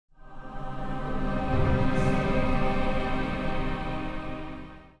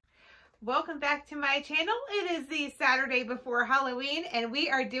welcome back to my channel. It is the Saturday before Halloween and we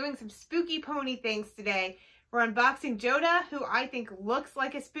are doing some spooky pony things today. We're unboxing Jota, who I think looks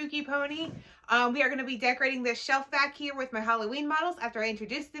like a spooky pony. We are going to be decorating this shelf back here with my Halloween models after I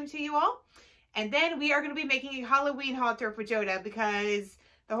introduce them to you all. And then we are going to be making a Halloween halter for Jota because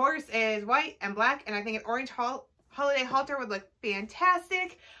the horse is white and black and I think an orange holiday halter would look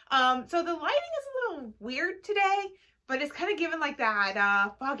fantastic. So the lighting is a little weird today, but it's kind of given like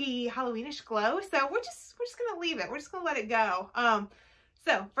that foggy Halloweenish glow. So we're just gonna leave it. We're just gonna let it go.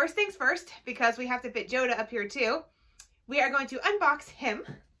 So first things first, because we have to fit Jota up here too, we are going to unbox him.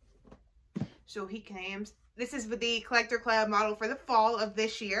 So he comes. This is with the Collector Club model for the fall of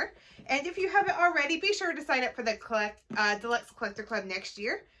this year. And if you haven't already, be sure to sign up for the Deluxe Collector Club next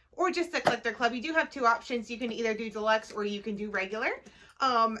year, or just the Collector Club. You do have two options. You can either do Deluxe or you can do regular.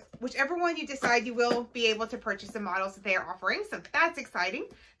 Whichever one you decide, you will be able to purchase the models that they are offering. So that's exciting.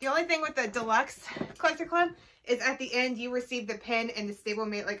 The only thing with the Deluxe Collector Club is at the end you receive the pin and the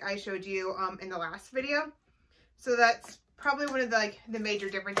stablemate like I showed you in the last video. So that's probably one of the major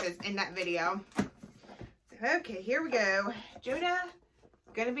differences in that video. So, okay, here we go. Jota,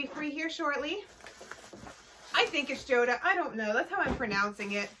 gonna be free here shortly. I think it's Jota. I don't know. That's how I'm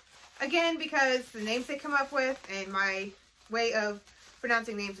pronouncing it. Again, because the names they come up with and my way of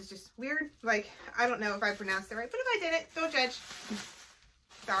pronouncing names is just weird. Like, I don't know if I pronounced it right, but if I didn't, don't judge.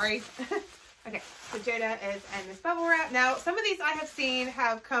 Sorry. Okay, so Jota is in this bubble wrap. Now, some of these I have seen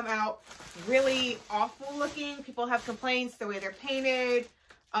have come out really awful looking. People have complaints the way they're painted,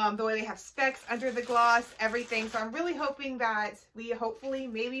 the way they have specks under the gloss, everything. So I'm really hoping that we hopefully,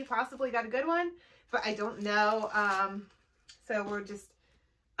 maybe, possibly got a good one, but I don't know. So we're just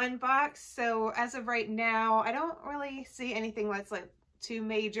unboxed. So as of right now, I don't really see anything that's like too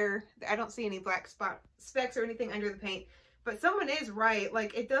major. I don't see any black specks or anything under the paint, but someone is right.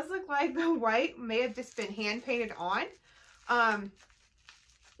 Like, it does look like the white may have just been hand painted on.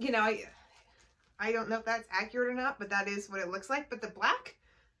 You know, I don't know if that's accurate or not, but that is what it looks like. But the black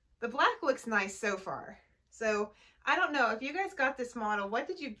looks nice so far. So I don't know if you guys got this model. What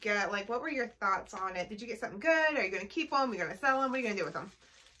did you get? Like, what were your thoughts on it? Did you get something good? Are you going to keep them? Are you going to sell them? What are you going to do with them?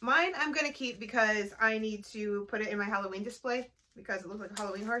 Mine, I'm going to keep because I need to put it in my Halloween display because it looks like a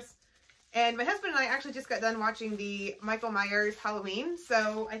Halloween horse. And my husband and I actually just got done watching the Michael Myers Halloween.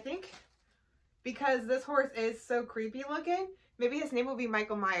 So I think because this horse is so creepy looking, maybe his name will be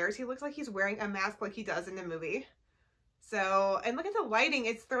Michael Myers. He looks like he's wearing a mask like he does in the movie. So, and look at the lighting.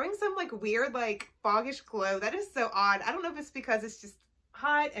 It's throwing some like weird, like foggish glow. That is so odd. I don't know if it's because it's just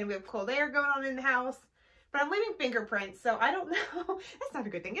hot and we have cold air going on in the house, but I'm leaving fingerprints. So I don't know. That's not a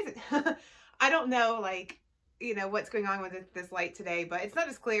good thing, is it? I don't know, like, you know, what's going on with this light today, but it's not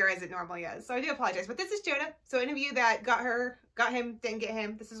as clear as it normally is. So I do apologize, but this is Jota. So any of you that got him, didn't get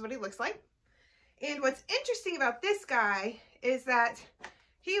him, this is what he looks like. And what's interesting about this guy is that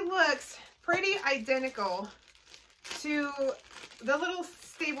he looks pretty identical to the little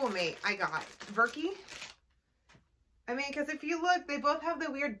stablemate I got, Verky. I mean, because if you look, they both have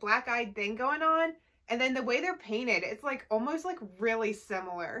the weird black-eyed thing going on, and then the way they're painted, it's like almost like really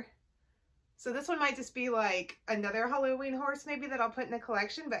similar. So this one might just be like another Halloween horse maybe that I'll put in the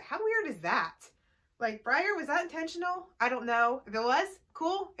collection, but how weird is that? Like, Breyer, was that intentional? I don't know. If it was,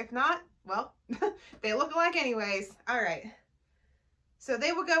 cool. If not, well, they look alike anyways. All right. So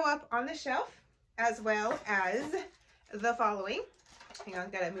they will go up on the shelf as well as the following. Hang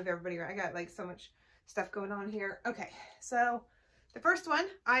on, gotta move everybody around. I got like so much stuff going on here. Okay, so the first one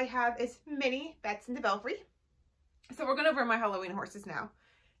I have is Mini Bats in the Belfry. So we're going over my Halloween horses now.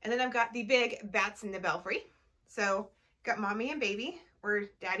 And then I've got the big Bats in the Belfry. So got mommy and baby, or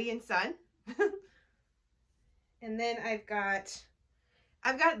daddy and son. And then I've got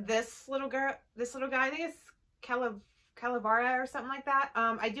this little girl, guy. I think it's Calavara or something like that.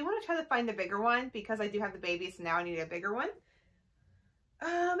 I do want to try to find the bigger one because I do have the baby, so now I need a bigger one.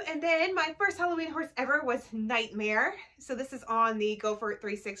 And then my first Halloween horse ever was Nightmare. So this is on the Go For It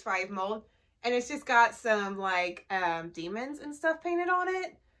 365 mold. And it's just got some like demons and stuff painted on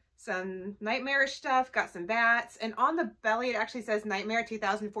it. Some nightmarish stuff, got some bats. And on the belly it actually says Nightmare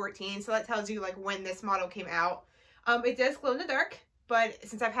 2014. So that tells you like when this model came out. It does glow in the dark. But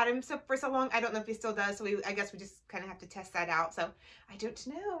since I've had him for so long, I don't know if he still does. So I guess we just kind of have to test that out. So I don't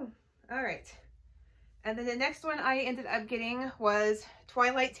know. All right. And then the next one I ended up getting was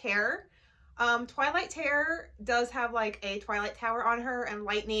Twilight Terror. Twilight Terror does have like a Twilight Tower on her and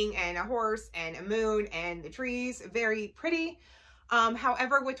lightning and a horse and a moon and the trees. Very pretty.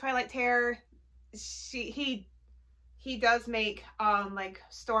 However, with Twilight Terror, he he does make like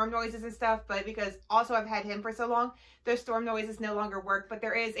storm noises and stuff, but because also I've had him for so long, those storm noises no longer work. But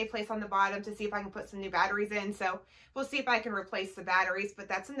there is a place on the bottom to see if I can put some new batteries in, so we'll see if I can replace the batteries. But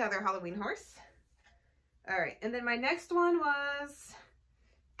that's another Halloween horse. All right, and then my next one was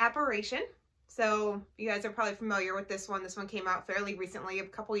Apparition. So you guys are probably familiar with this one. This one came out fairly recently, a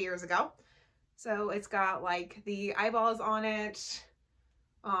couple years ago. So it's got like the eyeballs on it.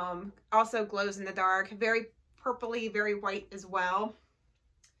 Also glows in the dark, very purpley, very white as well.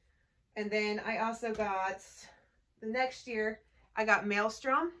 And then I also got, the next year, I got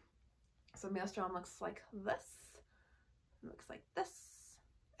Maelstrom. So Maelstrom looks like this. Looks like this.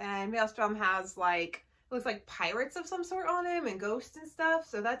 And Maelstrom has like, looks like pirates of some sort on him and ghosts and stuff.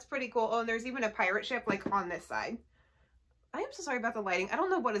 So that's pretty cool. Oh, and there's even a pirate ship like on this side. I am so sorry about the lighting. I don't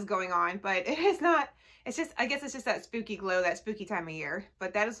know what is going on, but it is not, it's just, I guess it's just that spooky glow, that spooky time of year.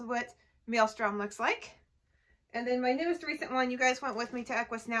 But that is what Maelstrom looks like. And then my newest recent one, you guys went with me to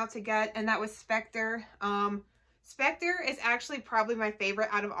Equus to get, and that was Spectre. Spectre is actually probably my favorite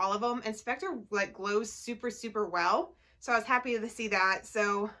out of all of them, and Spectre like glows super, super well. So I was happy to see that.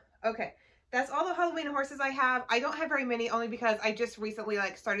 So, okay. That's all the Halloween horses I have. I don't have very many, only because I just recently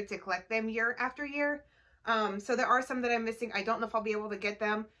like started to collect them year after year. So there are some that I'm missing. I don't know if I'll be able to get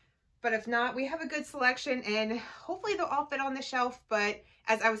them, but if not, we have a good selection, and hopefully they'll all fit on the shelf. But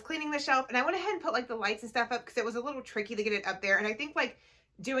as I was cleaning the shelf, and I went ahead and put like the lights and stuff up because it was a little tricky to get it up there. And I think like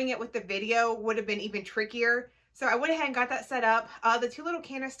doing it with the video would have been even trickier. So I went ahead and got that set up. The two little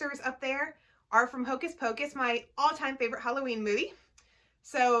canisters up there are from Hocus Pocus, my all-time favorite Halloween movie.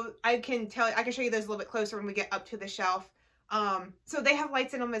 So I can show you those a little bit closer when we get up to the shelf. So they have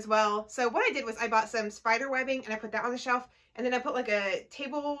lights in them as well. So what I did was I bought some spider webbing and I put that on the shelf, and then I put like a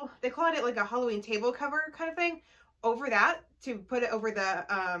table, they call it like a Halloween table cover kind of thing, over that to put it over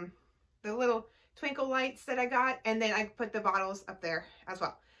the little twinkle lights that I got. And then I put the bottles up there as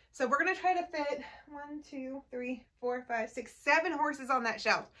well. So we're going to try to fit 1, 2, 3, 4, 5, 6, 7 horses on that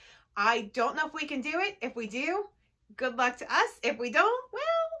shelf. I don't know if we can do it. If we do, good luck to us. If we don't, well,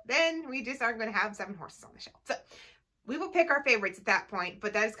 then we just aren't going to have 7 horses on the shelf. So we will pick our favorites at that point,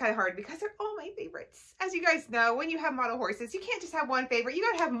 but that is kind of hard because they're all my favorites. As you guys know, when you have model horses, you can't just have one favorite. You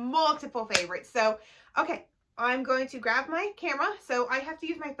got to have multiple favorites. So, okay, I'm going to grab my camera. So I have to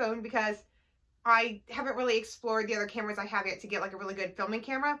use my phone because I haven't really explored the other cameras I have yet to get like a really good filming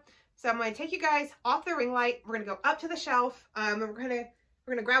camera. So I'm going to take you guys off the ring light. We're going to go up to the shelf. And we're going to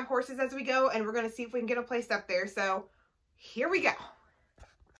grab horses as we go, and we're going to see if we can get them placed up there. So here we go.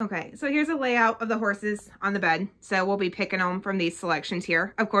 Okay, so here's a layout of the horses on the bed. So we'll be picking them from these selections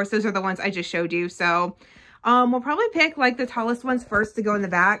here. Of course, those are the ones I just showed you. So we'll probably pick like the tallest ones first to go in the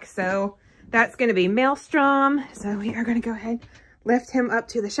back. So that's going to be Maelstrom. So we are going to go ahead, lift him up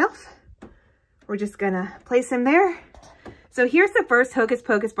to the shelf. We're just going to place him there. So here's the first Hocus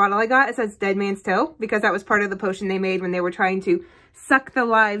Pocus bottle I got. It says Dead Man's Toe because that was part of the potion they made when they were trying to suck the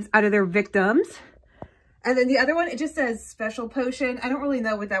lives out of their victims. And then the other one, it just says special potion. I don't really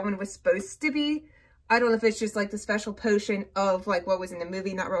know what that one was supposed to be. I don't know if it's just like the special potion of like what was in the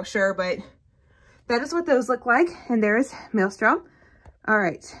movie, not real sure, but that is what those look like. And there's Maelstrom. All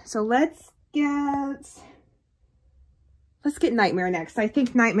right, so let's get Nightmare next. I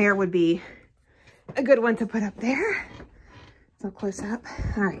think Nightmare would be a good one to put up there. So close up.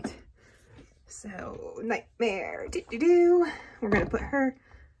 All right. So Nightmare, we're gonna put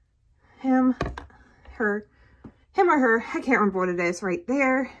him or her, I can't remember what it is, right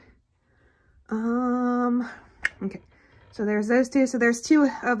there. Okay, so there's those two. So there's 2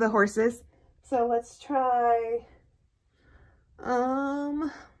 of the horses. So let's try,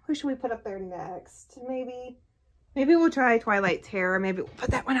 who should we put up there next? Maybe we'll try Twilight Terror. Maybe we'll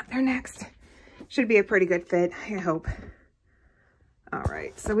put that one up there next. Should be a pretty good fit, I hope. All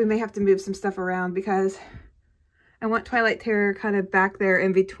right, so we may have to move some stuff around because I want Twilight Terror kind of back there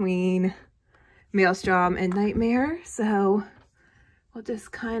in between Maelstrom and Nightmare. So we'll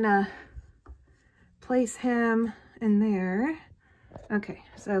just kind of place him in there. Okay,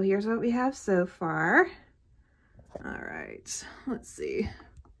 so here's what we have so far. All right, let's see.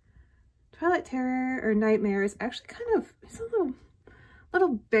 Twilight Terror or Nightmare is actually kind of, it's a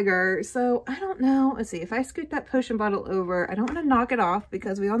little bigger. So I don't know. Let's see, if I scoot that potion bottle over, I don't want to knock it off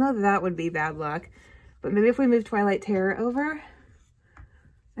because we all know that would be bad luck. But maybe if we move Twilight Terror over,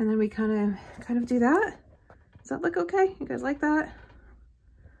 and then we kind of do that. Does that look okay? You guys like that?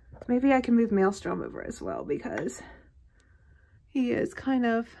 Maybe I can move Maelstrom over as well because he is kind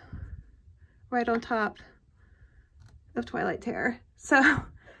of right on top of Twilight Terror. So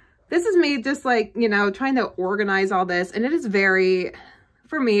this is me just like, you know, trying to organize all this. And it is very,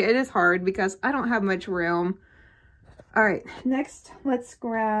 for me, it is hard because I don't have much room All right, next let's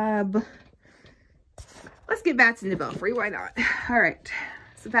get bats in the belfry, why not? All right,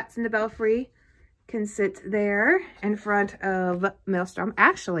 so bats in the belfry can sit there in front of Maelstrom.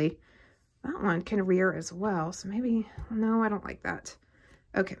 Actually, that one can rear as well, so maybe, no, I don't like that.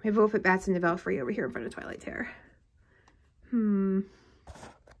 Okay, maybe we'll put bats in the belfry over here in front of Twilight Terror.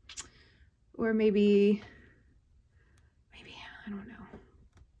 Or maybe, I don't know.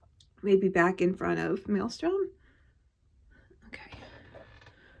 Maybe back in front of Maelstrom. Okay,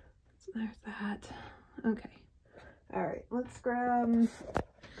 so there's that. Okay, all right, let's grab,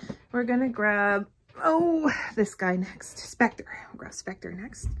 we're gonna grab, oh, this guy next, Spectre. We'll grab Spectre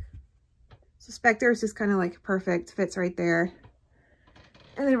next. So Spectre is just kind of like perfect, fits right there.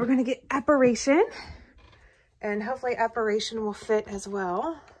 And then we're gonna get Apparition, and hopefully Apparition will fit as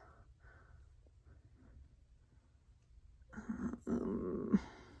well.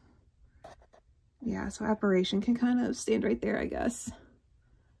 Yeah, so Apparition can kind of stand right there, I guess.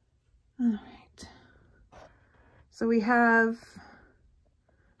 All right. So we at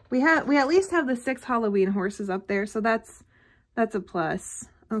least have the 6 Halloween horses up there, so that's a plus.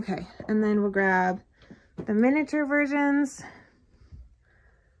 Okay, and then we'll grab the miniature versions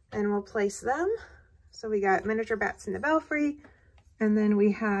and we'll place them. So we got miniature bats in the belfry, and then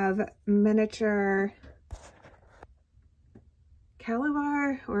we have miniature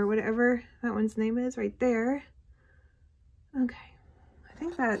Calabar, or whatever that one's name is right there. Okay, I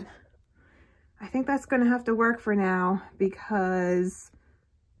think that's gonna have to work for now, because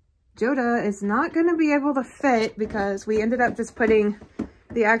Jota is not gonna be able to fit, because we ended up just putting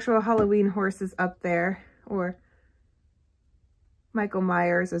the actual Halloween horses up there, or Michael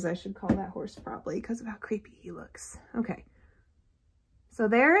Myers, as I should call that horse probably, because of how creepy he looks. Okay, so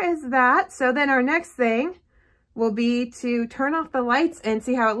there is that. So then our next thing will be to turn off the lights and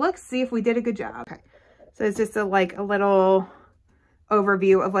see how it looks, see if we did a good job. Okay, so it's just a little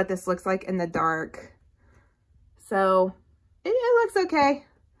overview of what this looks like in the dark. So it looks okay.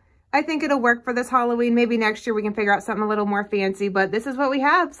 I think it'll work for this Halloween. Maybe next year we can figure out something a little more fancy, but this is what we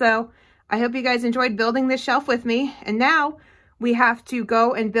have. So I hope you guys enjoyed building this shelf with me. And now we have to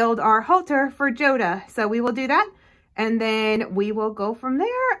go and build our halter for Jota. So we will do that, and then we will go from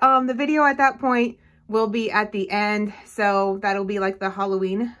there. The video at that point will be at the end. So that'll be like the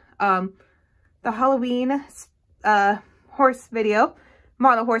Halloween horse video,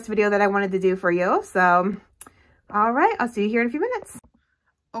 model horse video that I wanted to do for you. So, all right, I'll see you here in a few minutes.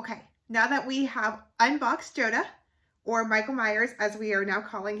 Okay, now that we have unboxed Jota, or Michael Myers as we are now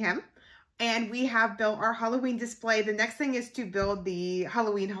calling him, and we have built our Halloween display, the next thing is to build the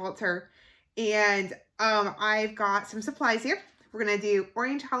Halloween halter. And I've got some supplies here. We're gonna do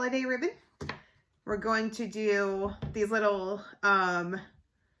orange holiday ribbon. We're going to do these little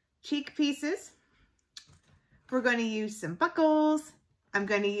cheek pieces. We're going to use some buckles. I'm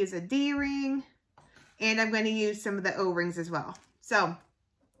going to use a D-ring, and I'm going to use some of the O-rings as well. So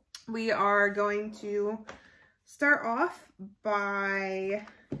we are going to start off by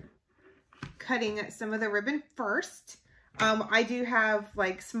cutting some of the ribbon first. I do have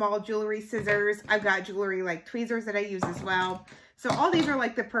like small jewelry scissors. I've got jewelry like tweezers that I use as well. So all these are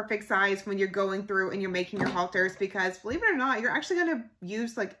like the perfect size when you're going through and you're making your halters, because believe it or not, you're actually going to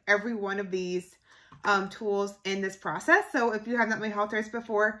use like every one of these tools in this process. So if you have not made halters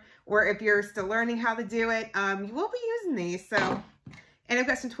before, or if you're still learning how to do it, you will be using these. So, and I've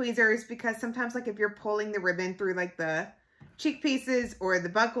got some tweezers, because sometimes like if you're pulling the ribbon through like the cheek pieces or the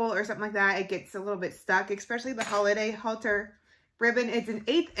buckle or something like that, it gets a little bit stuck, especially the holiday halter ribbon. It's an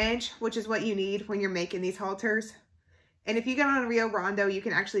 1/8 inch, which is what you need when you're making these halters. And if you get on Rio Rondo, you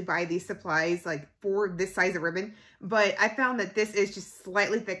can actually buy these supplies like for this size of ribbon. But I found that this is just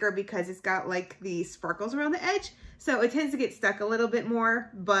slightly thicker because it's got like the sparkles around the edge. So it tends to get stuck a little bit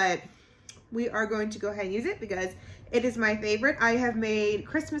more, but we are going to go ahead and use it because it is my favorite. I have made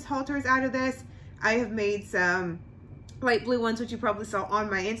Christmas halters out of this. I have made some light blue ones, which you probably saw on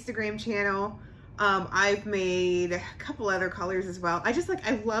my Instagram channel. I've made a couple other colors as well. I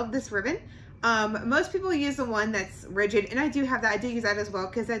love this ribbon. Most people use the one that's rigid, and I do have that. I do use that as well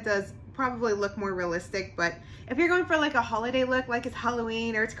because that does probably look more realistic. But if you're going for like a holiday look, like it's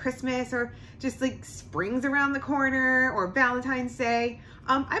Halloween or it's Christmas or just like spring's around the corner or Valentine's Day,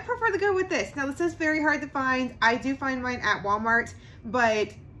 I prefer to go with this. Now this is very hard to find. I do find mine at Walmart,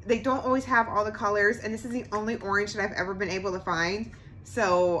 but they don't always have all the colors, and this is the only orange that I've ever been able to find.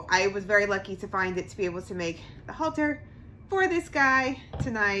 So I was very lucky to find it to be able to make the halter for this guy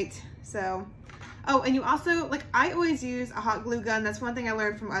tonight. So, oh, and you also, like, I always use a hot glue gun. That's one thing I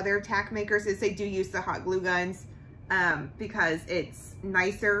learned from other tack makers is they do use the hot glue guns because it's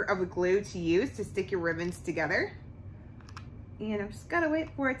nicer of a glue to use to stick your ribbons together. And I'm just gotta wait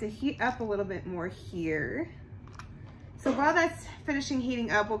for it to heat up a little bit more here. So while that's finishing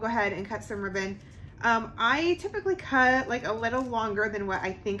heating up, we'll go ahead and cut some ribbon. I typically cut like a little longer than what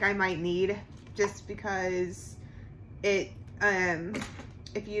I think I might need, just because it,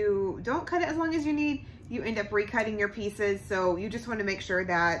 if you don't cut it as long as you need, you end up recutting your pieces. So you just want to make sure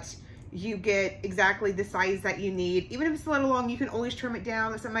that you get exactly the size that you need. Even if it's a little long, you can always trim it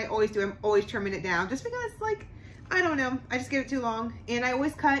down. That's something I always do. I'm always trimming it down just because, like, I don't know, I just get it too long. And I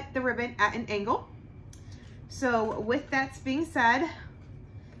always cut the ribbon at an angle. So with that being said,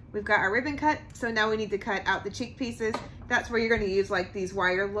 we've got our ribbon cut. So now we need to cut out the cheek pieces. That's where you're going to use like these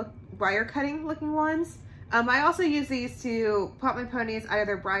wire cutting looking ones. I also use these to pop my ponies out of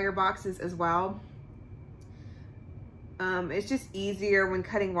their Breyer boxes as well. It's just easier when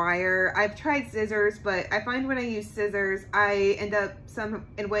cutting wire. I've tried scissors, but I find when I use scissors, I end up some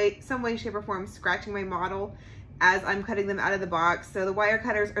way, shape, or form scratching my model as I'm cutting them out of the box. So the wire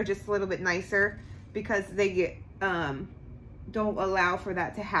cutters are just a little bit nicer because they get, don't allow for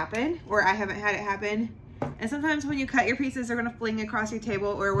that to happen, or I haven't had it happen. And sometimes when you cut your pieces, they're gonna fling across your table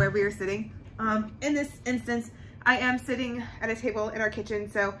or wherever you're sitting. In this instance, I am sitting at a table in our kitchen.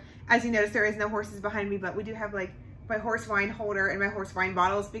 So as you notice, there is no horses behind me, but we do have like my horse wine holder and my horse wine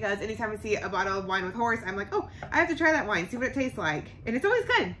bottles, because anytime I see a bottle of wine with horse, I'm like, oh, I have to try that wine, see what it tastes like. And it's always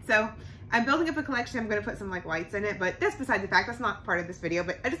good. So I'm building up a collection. I'm going to put some like lights in it, but that's beside the fact. That's not part of this video,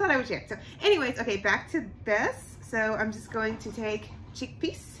 but I just thought I would share. So anyways, okay, back to this. So I'm just going to take cheek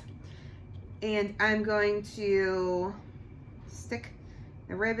piece and I'm going to stick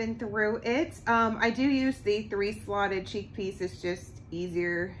the ribbon through it. I do use the 3-slotted cheek piece. It's just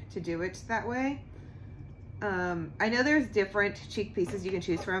easier to do it that way. I know there's different cheek pieces you can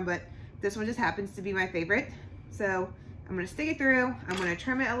choose from, but this one just happens to be my favorite. So I'm going to stick it through. I'm going to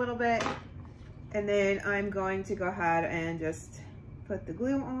trim it a little bit, and then I'm going to go ahead and just put the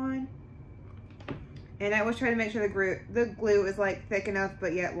glue on. And I always try to make sure the glue is like thick enough,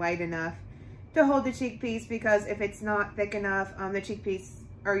 but yet light enough to hold the cheek piece, because if it's not thick enough, the cheek piece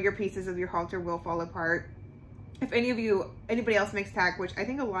or your pieces of your halter will fall apart. If anybody else makes tack, which I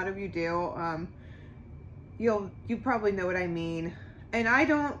think a lot of you do, you probably know what I mean. And I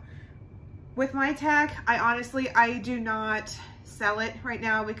don't, with my tack, I do not sell it right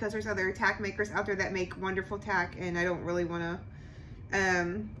now because there's other tack makers out there that make wonderful tack, and I don't really want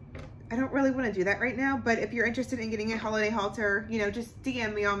to do that right now. But if you're interested in getting a holiday halter, you know, just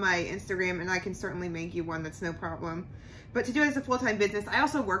DM me on my Instagram and I can certainly make you one. That's no problem. But to do it as a full-time business, I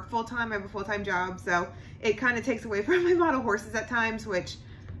also work full-time. I have a full-time job, so it kind of takes away from my model horses at times, which,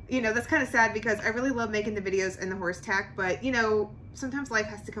 you know, that's kind of sad because I really love making the videos and the horse tack, but you know, sometimes life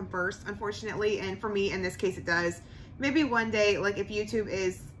has to come first, unfortunately. And for me, in this case, it does. Maybe one day, like if YouTube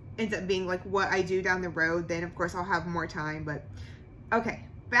ends up being like what I do down the road, then of course I'll have more time. But okay,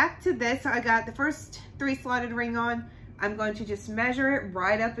 back to this. So I got the first 3-slotted ring on. I'm going to just measure it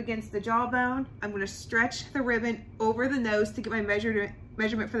right up against the jawbone. I'm going to stretch the ribbon over the nose to get my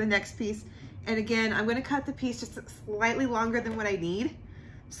measurement for the next piece. And again, I'm going to cut the piece just slightly longer than what I need,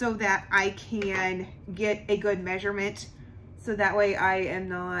 so that I can get a good measurement. So that way I am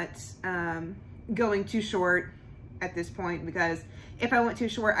not going too short at this point, because if I went too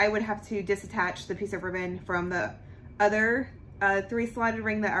short, I would have to disattach the piece of ribbon from the other 3-slotted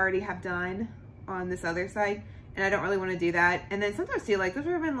ring that I already have done on this other side. And I don't really want to do that. And then sometimes see, like this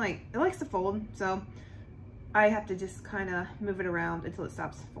ribbon, like it likes to fold. So I have to just kind of move it around until it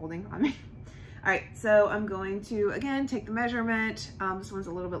stops folding on me. All right, so I'm going to, again, take the measurement. This one's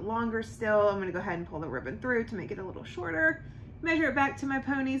a little bit longer still. I'm gonna go ahead and pull the ribbon through to make it a little shorter. Measure it back to my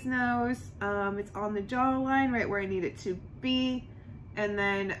pony's nose. It's on the jawline, right where I need it to be. And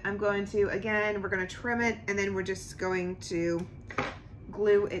then I'm going to, again, we're gonna trim it, and then we're just going to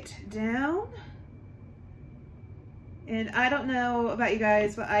glue it down. And I don't know about you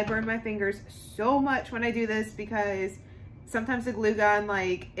guys, but I burn my fingers so much when I do this, because sometimes the glue gun,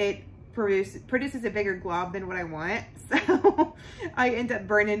 like it produces a bigger glob than what I want. So I end up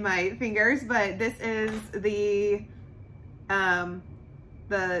burning my fingers. But this is the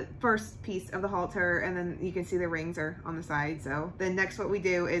first piece of the halter, and then you can see the rings are on the side. So then next what we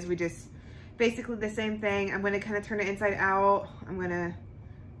do is we just basically the same thing. I'm going to kind of turn it inside out. I'm going to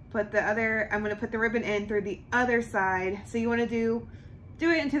put the ribbon in through the other side. So you want to do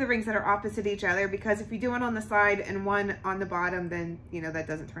it into the rings that are opposite each other, because if you do one on the side and one on the bottom, then you know that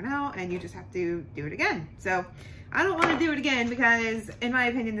doesn't turn out and you just have to do it again. So I don't want to do it again, because in my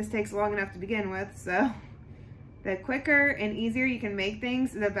opinion this takes long enough to begin with. So the quicker and easier you can make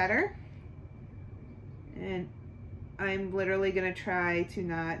things, the better. And I'm literally gonna try to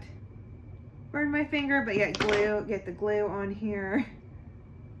not burn my finger, but yet get the glue on here.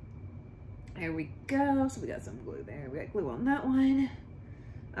 There we go. So we got some glue there. We got glue on that one.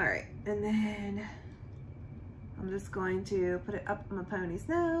 All right, and then I'm just going to put it up my pony's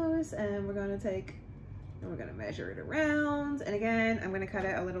nose, and we're going to measure it around. And again, I'm going to cut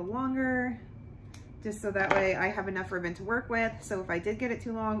it a little longer, just so that way I have enough ribbon to work with. So if I did get it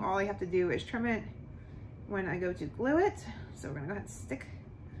too long, all I have to do is trim it when I go to glue it. So we're going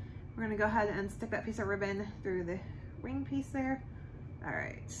to go ahead and stick that piece of ribbon through the ring piece there. All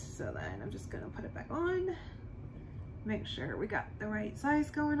right, so then I'm just gonna put it back on. Make sure we got the right size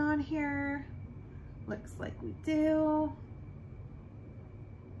going on here. Looks like we do.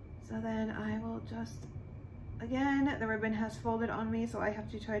 So then I will just, again, the ribbon has folded on me, so I have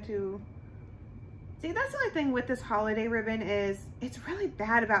to try to, see, that's the only thing with this holiday ribbon is it's really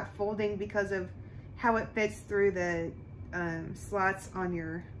bad about folding because of how it fits through the slots on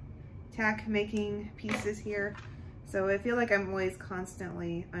your tack making pieces here. So I feel like I'm always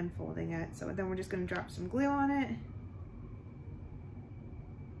constantly unfolding it. So then we're just going to drop some glue on it.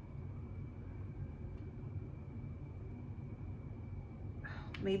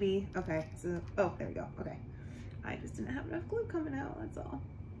 Maybe, okay, so, oh, there we go, okay. I just didn't have enough glue coming out, that's all.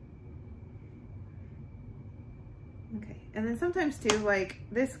 Okay, and then sometimes too, like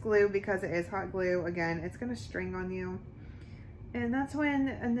this glue, because it is hot glue, again, it's gonna string on you. And that's when,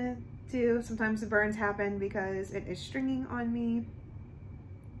 and then too, sometimes the burns happen because it is stringing on me.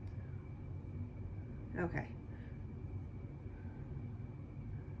 Okay.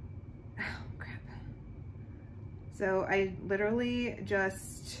 Oh, crap. So I literally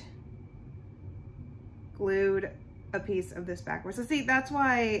just glued a piece of this backwards. So see, that's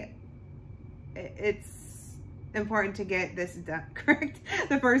why it's important to get this done correct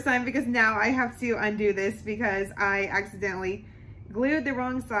the first time, because now I have to undo this because I accidentally glued the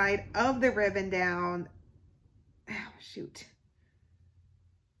wrong side of the ribbon down. Oh, shoot.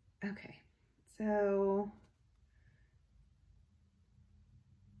 Okay, so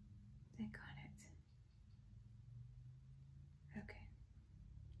I got it. Okay.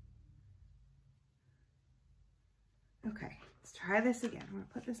 Okay, let's try this again. I'm gonna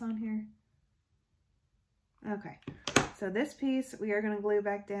put this on here. Okay, so this piece we are gonna glue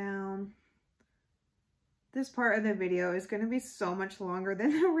back down. This part of the video is going to be so much longer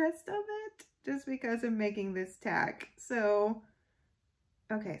than the rest of it, just because I'm making this tack. So,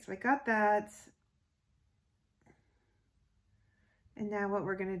 okay, so I got that. And now what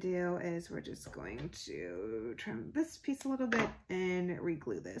we're going to do is we're just going to trim this piece a little bit and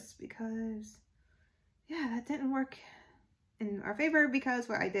re-glue this, because, yeah, that didn't work in our favor, because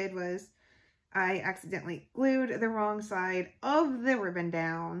what I did was I accidentally glued the wrong side of the ribbon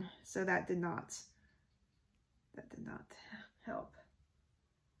down, so that did not help.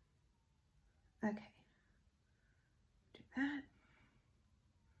 Okay, do that.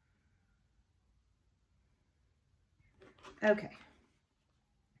 Okay.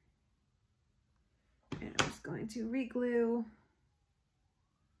 And I'm just going to re-glue.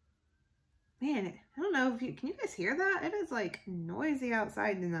 Man, I don't know if can you guys hear that? It is like noisy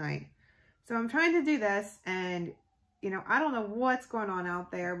outside tonight. So I'm trying to do this, and you know, I don't know what's going on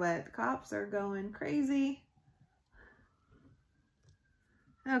out there, but the cops are going crazy.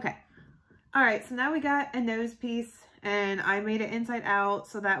 Okay. All right, so now we got a nose piece, and I made it inside out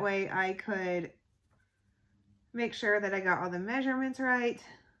so that way I could make sure that I got all the measurements right.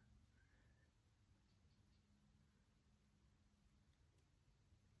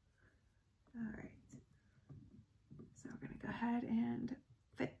 All right. So we're going to go ahead and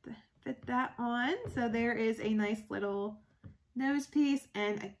fit that on. So there is a nice little nose piece,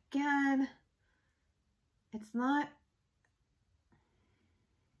 and again, it's not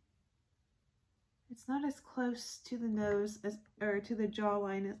as close to the nose as, or to the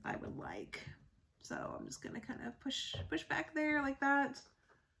jawline as I would like. So I'm just gonna kind of push back there like that.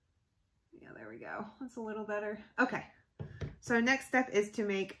 Yeah, there we go. That's a little better. Okay. So next step is to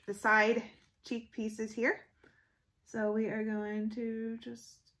make the side cheek pieces here. So we are going to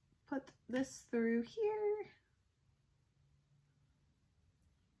just put this through here.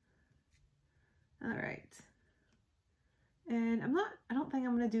 All right. And I don't think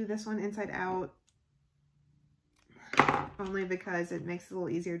I'm gonna do this one inside out, only because it makes it a little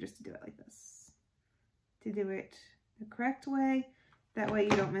easier just to do it like this. To do it the correct way. That way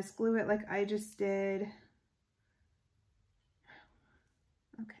you don't misglue it like I just did.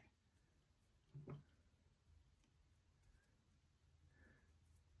 Okay.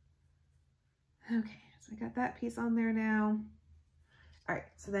 Okay, so I got that piece on there now. All right,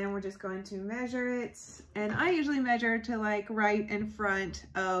 so then we're just going to measure it. And I usually measure to like right in front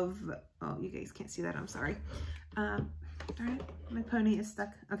of, oh, you guys can't see that, I'm sorry. All right, my pony is stuck.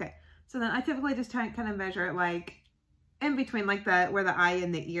 Okay, so then I typically just kind of measure it like in between like where the eye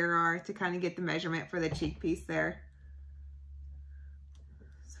and the ear are to kind of get the measurement for the cheek piece there.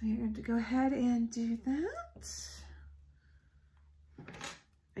 So you're going to go ahead and do that.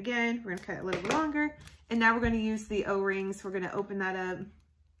 Again, we're going to cut it a little bit longer. And now we're going to use the O-rings. We're going to open that up.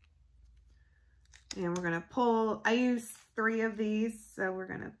 And we're going to pull, I use 3 of these, so we're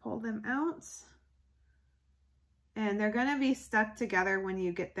going to pull them out. And they're going to be stuck together when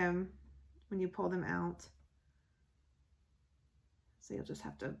you get them, when you pull them out. So you'll just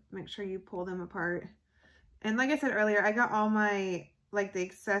have to make sure you pull them apart. And like I said earlier, I got all my, like the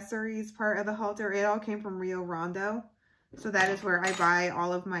accessories part of the halter, it all came from Rio Rondo. So that is where I buy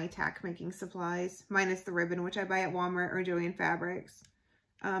all of my tack making supplies, minus the ribbon, which I buy at Walmart or Joann Fabrics.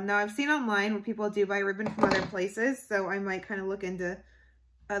 Now I've seen online where people do buy ribbon from other places, so I might kind of look into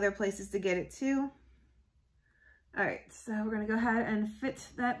other places to get it too. All right, so we're gonna go ahead and fit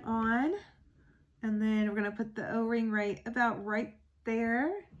that on. And then we're gonna put the O-ring about right there.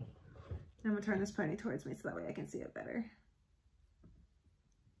 And I'm gonna turn this pony towards me so that way I can see it better.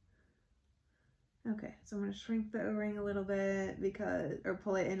 Okay, so I'm going to shrink the O-ring a little bit or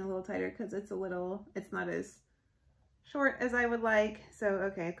pull it in a little tighter because it's not as short as I would like. So,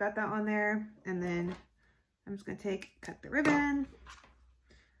 okay, I've got that on there. And then I'm just going to cut the ribbon.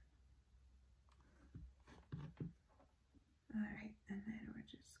 All right, and then we're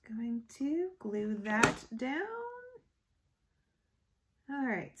just going to glue that down. All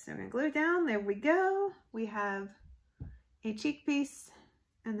right, so we're going to glue it down. There we go. We have a cheek piece.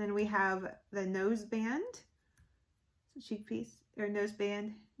 And then we have the nose band, cheek piece, or nose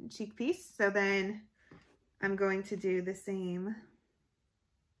band and cheek piece. So then I'm going to do the same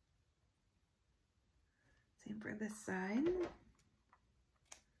for this side.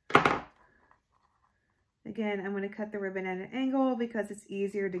 Again, I'm going to cut the ribbon at an angle because it's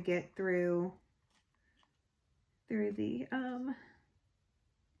easier to get through the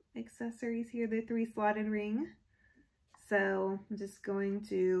accessories here, the 3 slotted ring. So I'm just going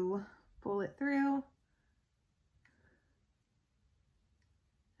to pull it through. All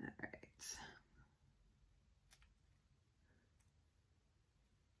right.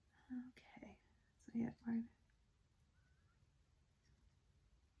 Okay. So yeah, okay,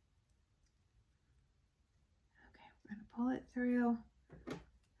 we're going to pull it through.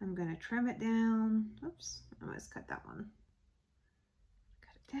 I'm going to trim it down. Oops, I almost cut that one.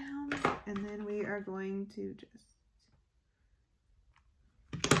 Cut it down, and then we are going to just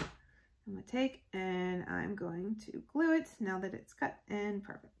I'm going to take and I'm going to glue it now that it's cut and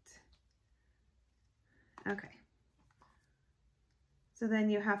perfect. Okay. So then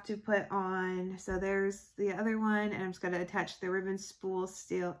you have to put on, so there's the other one, and I'm just going to attach the ribbon spool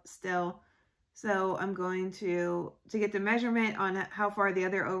still. So I'm going to get the measurement on how far the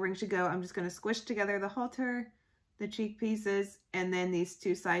other O-ring should go, I'm just going to squish together the halter, the cheek pieces, and then these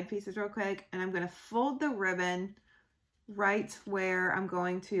 2 side pieces real quick. And I'm going to fold the ribbon right where I'm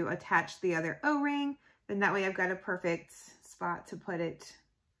going to attach the other O-ring. Then that way I've got a perfect spot to put it,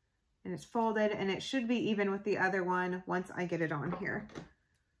 and it's folded, and it should be even with the other one once I get it on here.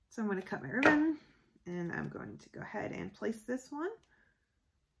 So I'm going to cut my ribbon, and I'm going to go ahead and place this one.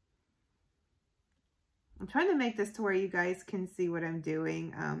 I'm trying to make this to where you guys can see what I'm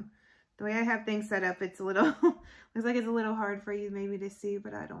doing. The way I have things set up, it's a little, looks like it's a little hard for you maybe to see,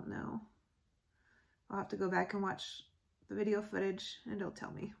 but I don't know. I'll have to go back and watch the video footage and it'll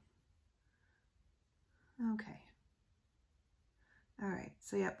tell me. Okay. All right,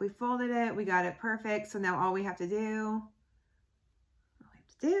 so yep, we folded it, we got it perfect. So now all we have to do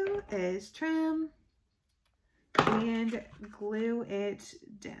is trim and glue it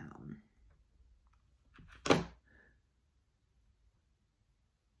down.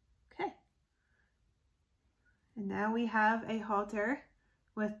 Okay. And now we have a halter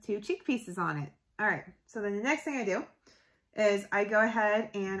with 2 cheek pieces on it. All right, so then the next thing I do is I go ahead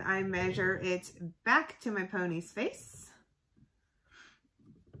and I measure it back to my pony's face,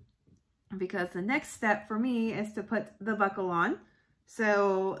 because the next step for me is to put the buckle on.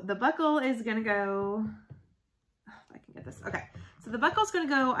 So the buckle is gonna go, oh, if I can get this, okay. So the buckle's gonna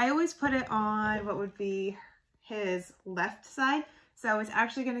go, I always put it on what would be his left side. So it's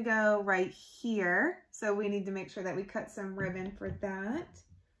actually gonna go right here. So we need to make sure that we cut some ribbon for that.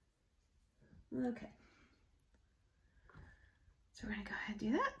 Okay. So we're gonna go ahead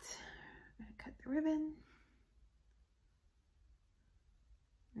and do that. I'm gonna cut the ribbon.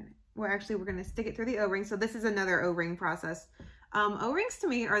 Well, actually, we're gonna stick it through the O-ring. So this is another O-ring process. O-rings to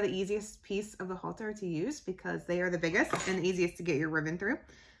me are the easiest piece of the halter to use because they are the biggest and the easiest to get your ribbon through.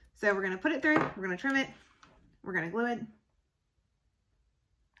 So we're going to put it through, we're going to trim it, we're going to glue it.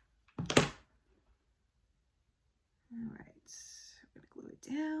 All right, we're going to glue it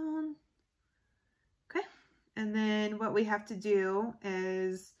down. Okay, and then what we have to do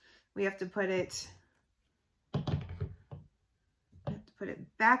is we have to put it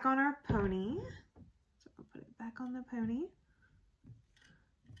back on our pony. So we'll put it back on the pony.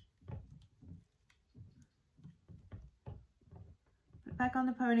 Put it back on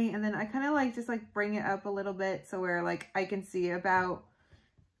the pony, and then I kind of like just like bring it up a little bit so where like I can see about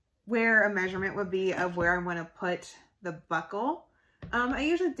where a measurement would be of where I'm going to put the buckle. I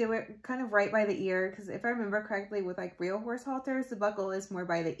usually do it kind of right by the ear because if I remember correctly with like real horse halters, the buckle is more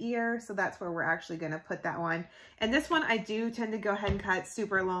by the ear. So that's where we're actually going to put that one. And this one, I do tend to go ahead and cut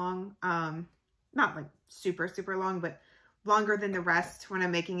super long. Not like super, super long, but longer than the rest when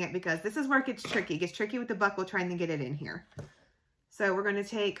I'm making it because this is where it gets tricky. It gets tricky with the buckle trying to get it in here. So we're going to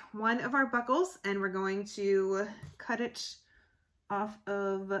take one of our buckles and we're going to cut it off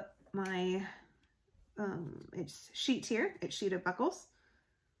of my it's sheet here. It's sheet of buckles.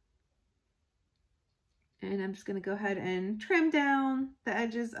 And I'm just going to go ahead and trim down the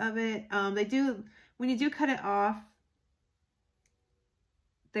edges of it. When you do cut it off,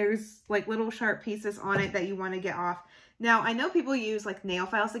 there's like little sharp pieces on it that you want to get off. Now, I know people use like nail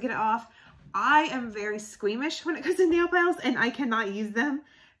files to get it off. I am very squeamish when it comes to nail files and I cannot use them.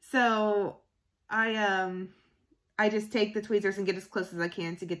 So I just take the tweezers and get as close as I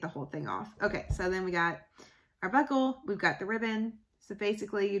can to get the whole thing off. Okay, so then we got our buckle, we've got the ribbon. So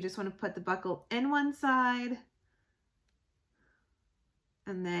basically you just want to put the buckle in one side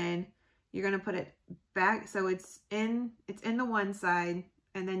and then you're going to put it back. So it's in the one side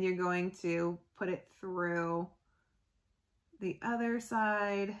and then you're going to put it through the other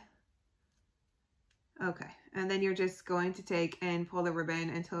side. Okay, and then you're just going to take and pull the ribbon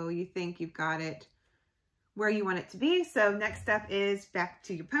until you think you've got it where you want it to be. So next step is back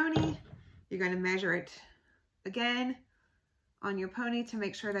to your pony. You're going to measure it again on your pony to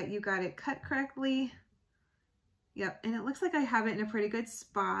make sure that you got it cut correctly. Yep, and it looks like I have it in a pretty good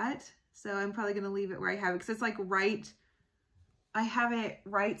spot. So I'm probably going to leave it where I have it because it's like right, I have it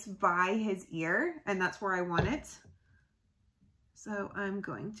right by his ear and that's where I want it. So I'm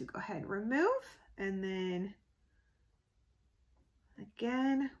going to go ahead and remove, and then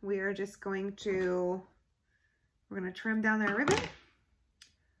again, we are just going to we're going to trim down our ribbon.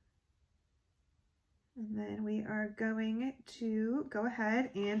 And then we are going to go ahead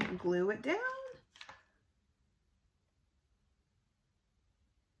and glue it down.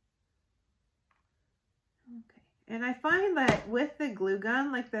 Okay. And I find that with the glue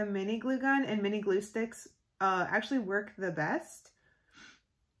gun, like the mini glue gun and mini glue sticks actually work the best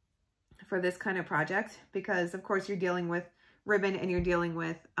for this kind of project because of course you're dealing with ribbon and you're dealing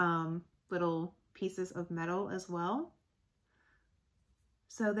with little pieces of metal as well.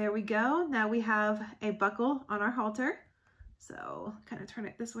 So there we go. Now we have a buckle on our halter. So kind of turn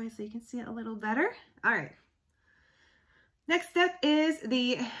it this way so you can see it a little better. All right. Next step is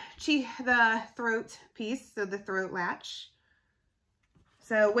the throat piece, so the throat latch.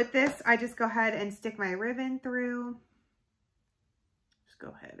 So with this, I just go ahead and stick my ribbon through. Just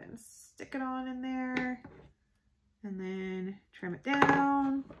go ahead and stick it on in there and then trim it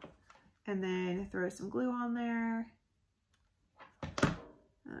down. And then throw some glue on there. All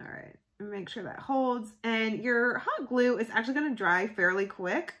right, and make sure that holds. And your hot glue is actually going to dry fairly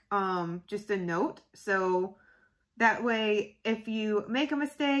quick. Just a note. So that way, if you make a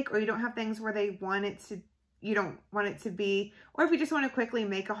mistake or you don't have things where they want it to, you don't want it to be, or if you just want to quickly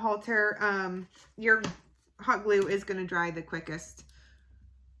make a halter, your hot glue is going to dry the quickest.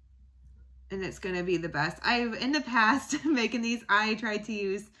 And it's going to be the best. In the past, making these, I tried to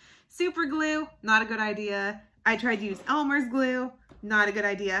use super glue, not a good idea. I tried to use Elmer's glue, not a good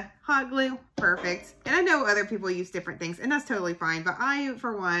idea. Hot glue, perfect. And I know other people use different things, and that's totally fine. But I,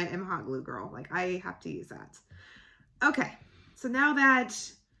 for one, am a hot glue girl. Like, I have to use that. Okay, so now that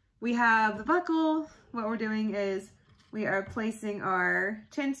we have the buckle, what we're doing is we are placing our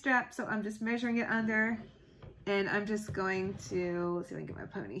chin strap. So I'm just measuring it under, and I'm just going to, let's see if I can get my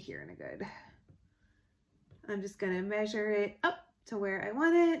pony here in a good. I'm just going to measure it up to where I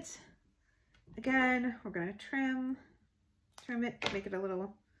want it. Again, we're going to trim it, make it a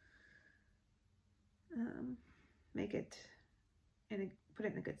little, make it, put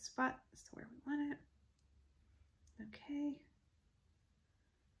it in a good spot as to where we want it. Okay.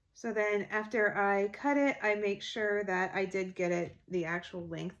 So then after I cut it, I make sure that I did get it the actual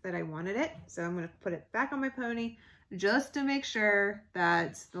length that I wanted it. So I'm going to put it back on my pony. just to make sure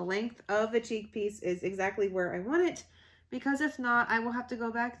that the length of the cheek piece is exactly where I want it, because if not, I will have to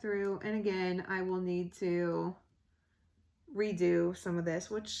go back through, and again, I will need to redo some of this,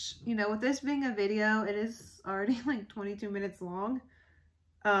 which, you know, with this being a video, it is already like 22 minutes long.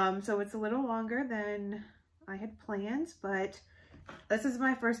 So it's a little longer than I had planned, but this is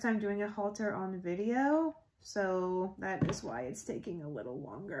my first time doing a halter on video, so that is why it's taking a little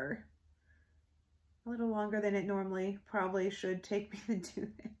longer than it normally probably should take me to do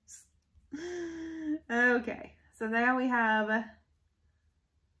this. Okay, so now we have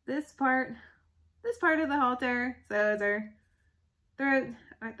this part of the halter. So those are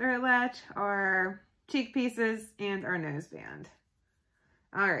our throat latch, our cheek pieces, and our nose band.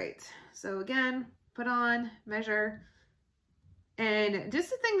 All right, so again, put on, measure, and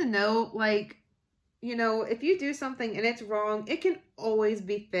just a thing to note, like, you know, if you do something and it's wrong, it can always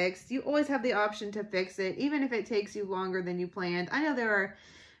be fixed. You always have the option to fix it, even if it takes you longer than you planned. I know there are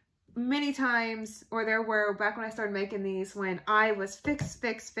many times, or there were back when I started making these, when I was fix.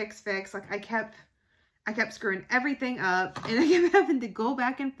 Like I kept screwing everything up, and I kept having to go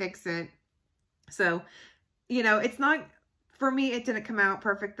back and fix it. So, you know, it's not, for me, it didn't come out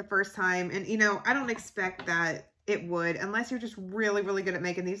perfect the first time. And, you know, I don't expect that it would, unless you're just really, really good at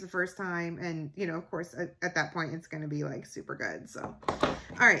making these the first time. And, you know, of course, at that point, it's going to be like super good. So, all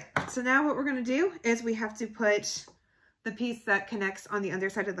right. So now what we're going to do is we have to put the piece that connects on the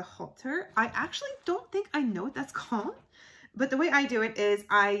underside of the halter. I actually don't think I know what that's called, but the way I do it is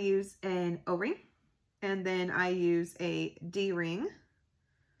I use an O-ring, and then I use a D-ring.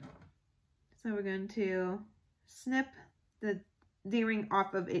 So we're going to snip the D-ring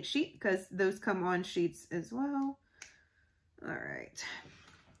off of a sheet, because those come on sheets as well. All right.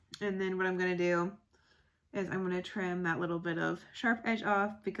 And then what I'm going to do is I'm going to trim that little bit of sharp edge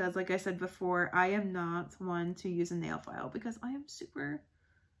off, because like I said before, I am not one to use a nail file, because I am super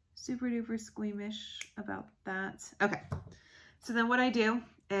duper squeamish about that. Okay. So then what I do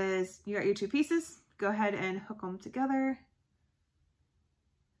is, you got your two pieces, go ahead and hook them together.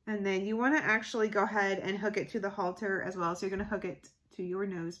 And then you want to actually go ahead and hook it to the halter as well. So you're going to hook it to your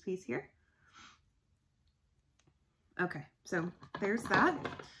nose piece here. Okay, so there's that.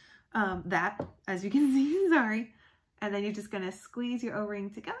 As you can see, sorry. And then you're just going to squeeze your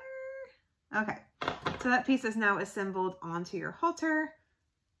O-ring together. Okay, so that piece is now assembled onto your halter.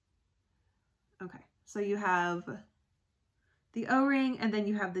 Okay, so you have the O-ring, and then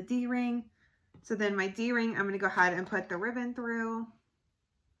you have the D-ring. So then my D-ring, I'm going to go ahead and put the ribbon through.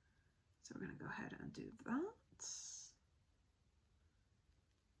 So we're going to go ahead and do that.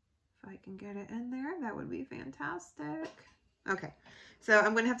 If I can get it in there, that would be fantastic. Okay, so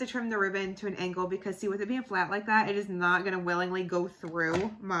I'm going to have to trim the ribbon to an angle, because see, with it being flat like that, it is not going to willingly go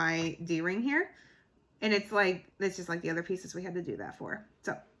through my D-ring here. And it's just like the other pieces we had to do that for.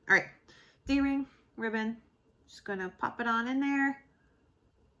 So, all right, D-ring, ribbon, just going to pop it on in there.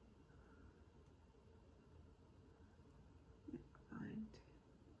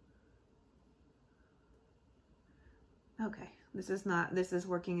 Okay, this is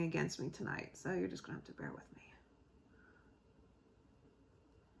working against me tonight, so you're just gonna have to bear with me.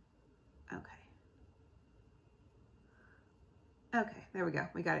 Okay, there we go.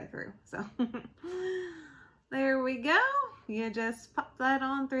 We got it through. So there we go. You just pop that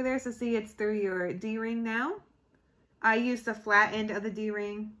on through there. So see, it's through your D-ring now. I use the flat end of the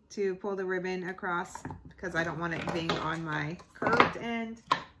D-ring to pull the ribbon across, because I don't want it being on my curved end,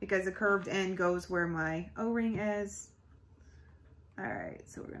 because the curved end goes where my O-ring is. All right,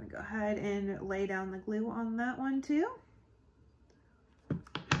 so we're gonna go ahead and lay down the glue on that one too.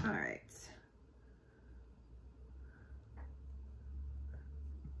 All right.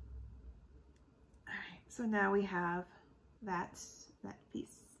 All right, so now we have that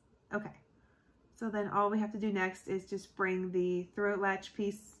piece. Okay, so then all we have to do next is just bring the throat latch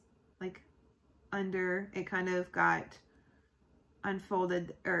piece like under. It kind of got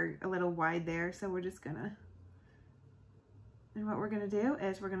unfolded or a little wide there, so we're just gonna, and what we're gonna do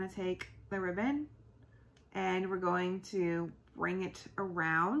is we're gonna take the ribbon and we're going to bring it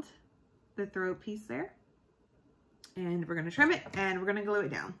around the throat piece there, and we're gonna trim it and we're gonna glue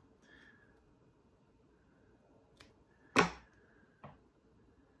it down.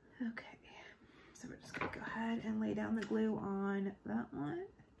 Okay, so we're just gonna go ahead and lay down the glue on that one.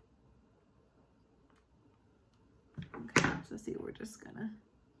 Okay, so see, we're just gonna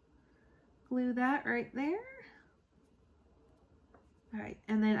glue that right there. All right,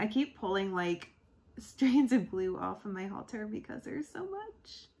 and then I keep pulling like strands of glue off of my halter because there's so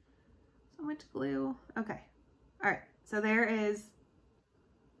much glue. Okay, all right, so there is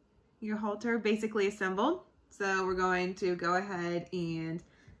your halter basically assembled. So we're going to go ahead and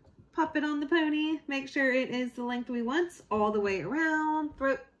pop it on the pony, make sure it is the length we want, all the way around,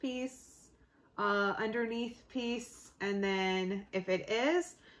 throat piece, underneath piece, and then if it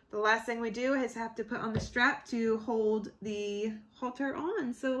is, the last thing we do is have to put on the strap to hold the halter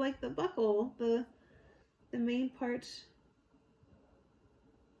on. So like the buckle, the main part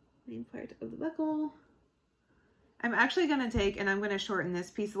of the buckle. I'm actually going to take and I'm going to shorten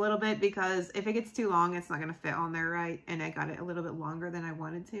this piece a little bit because if it gets too long, it's not going to fit on there right. And I got it a little bit longer than I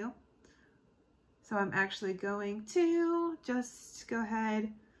wanted to. So I'm actually going to just go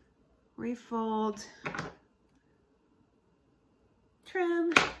ahead, refold,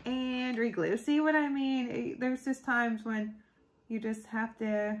 trim, and reglue. See what I mean? There's just times when you just have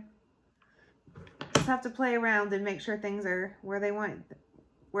to play around and make sure things are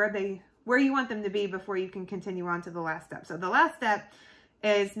where you want them to be before you can continue on to the last step. So the last step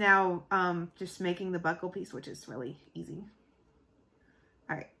is now just making the buckle piece, which is really easy.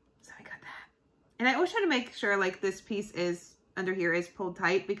 All right, so I got that. And I always try to make sure like this piece is under here is pulled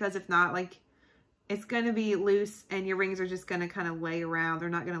tight, because if not, like it's going to be loose and your rings are just going to kind of lay around. They're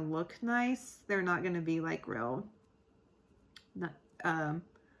not going to look nice. They're not going to be like real,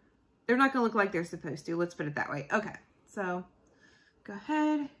 they're not going to look like they're supposed to. Let's put it that way. Okay, so go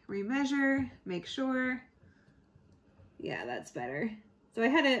ahead, remeasure, make sure. Yeah, that's better. So I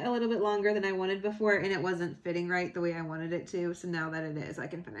had it a little bit longer than I wanted before and it wasn't fitting right the way I wanted it to. So now that it is, I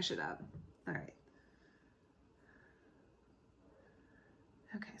can finish it up. All right.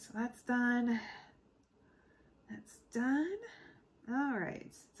 Okay, so that's done. That's done. All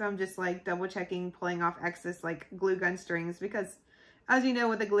right. So I'm just like double checking, pulling off excess like glue gun strings, because as you know,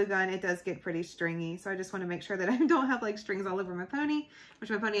 with a glue gun, it does get pretty stringy. So I just want to make sure that I don't have like strings all over my pony, which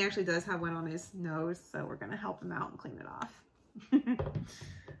my pony actually does have one on his nose. So we're going to help him out and clean it off.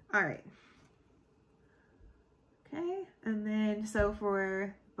 All right. Okay. And then, so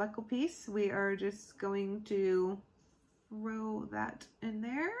for buckle piece, we are just going to throw that in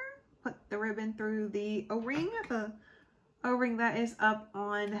there, put the ribbon through the O-ring, that is up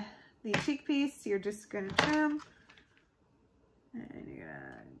on the cheek piece. You're just going to trim. And you're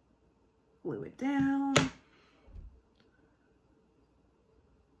gonna glue it down.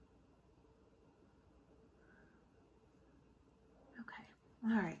 Okay,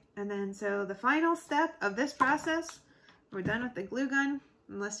 all right. And then so the final step of this process, we're done with the glue gun,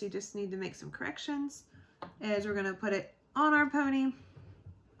 unless you just need to make some corrections, is we're gonna put it on our pony,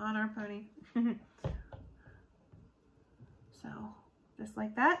 so just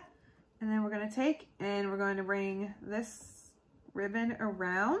like that. And then we're gonna take and we're going to bring this ribbon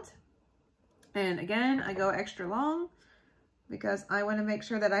around, and again I go extra long because I want to make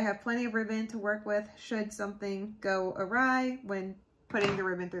sure that I have plenty of ribbon to work with should something go awry when putting the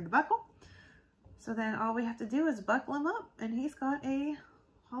ribbon through the buckle. So then all we have to do is buckle him up and he's got a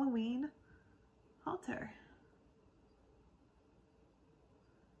Halloween halter.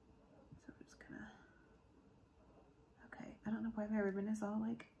 So I'm just gonna, okay, I don't know why my ribbon is all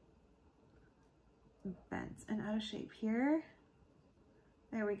like bent and out of shape here.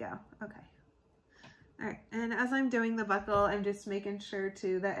 There we go. Okay. All right. And as I'm doing the buckle, I'm just making sure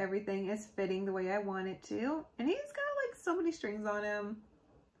too that everything is fitting the way I want it to. And he's got like so many strings on him.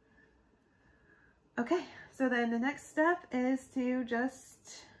 Okay. So then the next step is to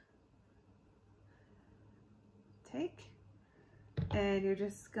just take and you're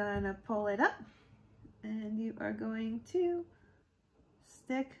just gonna pull it up and you are going to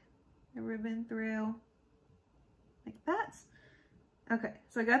stick the ribbon through like that. Okay,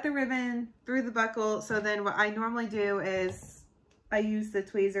 so I got the ribbon through the buckle. So then what I normally do is I use the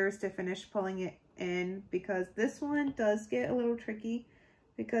tweezers to finish pulling it in, because this one does get a little tricky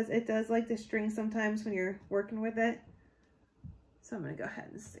because it does like to string sometimes when you're working with it. So I'm gonna go ahead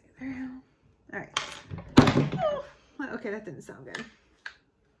and stick it through. All right. Oh, okay, that didn't sound good.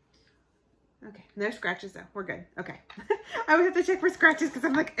 Okay, no scratches though. We're good. Okay. I would have to check for scratches because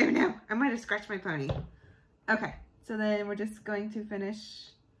I'm like, oh no, I might have scratched my pony. Okay. So then we're just going to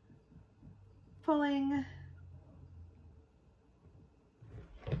finish pulling.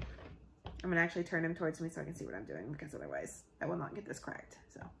 I'm going to actually turn him towards me so I can see what I'm doing, because otherwise I will not get this correct.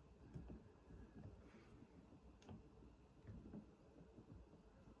 So.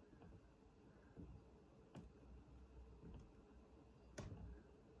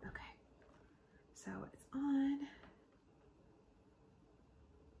 Okay. So it's on.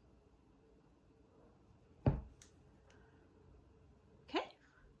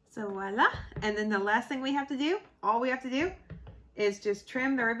 So voila. And then the last thing we have to do, all we have to do is just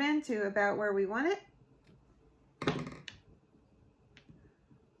trim the ribbon to about where we want it.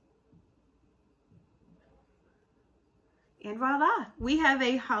 And voila, we have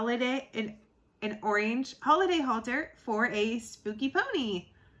a holiday, an orange holiday halter for a spooky pony.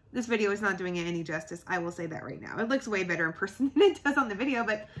 This video is not doing it any justice. I will say that right now. It looks way better in person than it does on the video,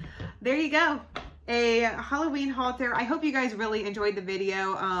 but there you go. A Halloween halter. I hope you guys really enjoyed the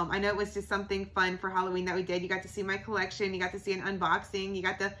video. I know it was just something fun for Halloween that we did. You got to see my collection. You got to see an unboxing. You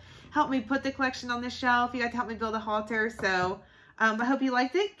got to help me put the collection on the shelf. You got to help me build a halter. So I hope you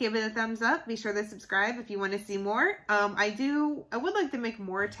liked it. Give it a thumbs up. Be sure to subscribe if you want to see more. I would like to make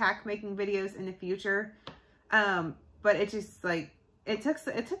more tack making videos in the future. But it just like, it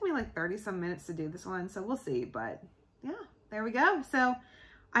took me like 30 some minutes to do this one. So we'll see, but yeah, there we go. So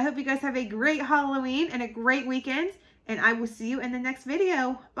I hope you guys have a great Halloween and a great weekend, and I will see you in the next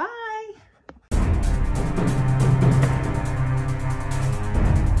video. Bye.